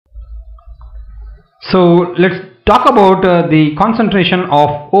So let's talk about the concentration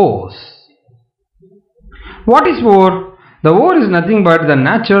of ores. What is ore? The ore is nothing but the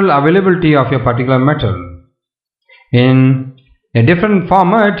natural availability of a particular metal in a different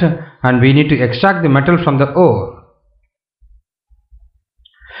format, and we need to extract the metal from the ore.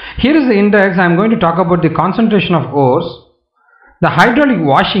 Here is the index. I am going to talk about the concentration of ores, the hydraulic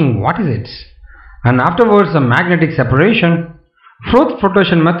washing, what is it, and afterwards the magnetic separation, froth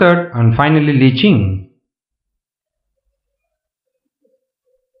flotation method, and finally leaching.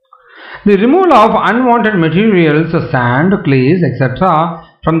 The removal of unwanted materials, sand, clays, etc.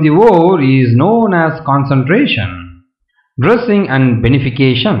 from the ore is known as concentration, dressing and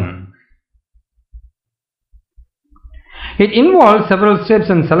beneficiation. It involves several steps,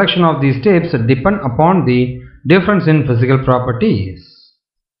 and selection of these steps depend upon the difference in physical properties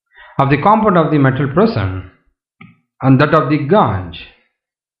of the compound of the metal present and that of the gauge.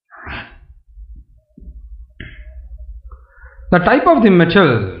 The type of the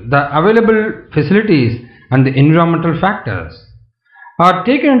metal, the available facilities, and the environmental factors are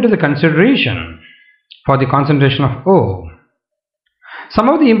taken into the consideration for the concentration of ore. Some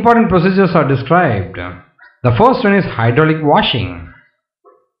of the important procedures are described. The first one is hydraulic washing.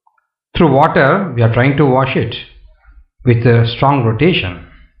 Through water, we are trying to wash it with a strong rotation.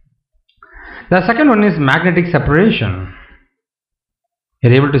 The second one is magnetic separation. You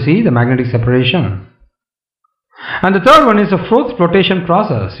are able to see the magnetic separation. And the third one is a froth flotation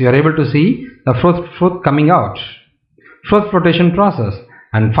process. You are able to see the froth coming out. Froth flotation process.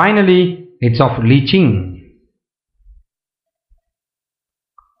 And finally, it's of leaching.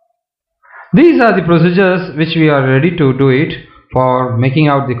 These are the procedures which we are ready to do it for making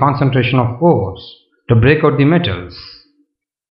out the concentration of ores to break out the metals.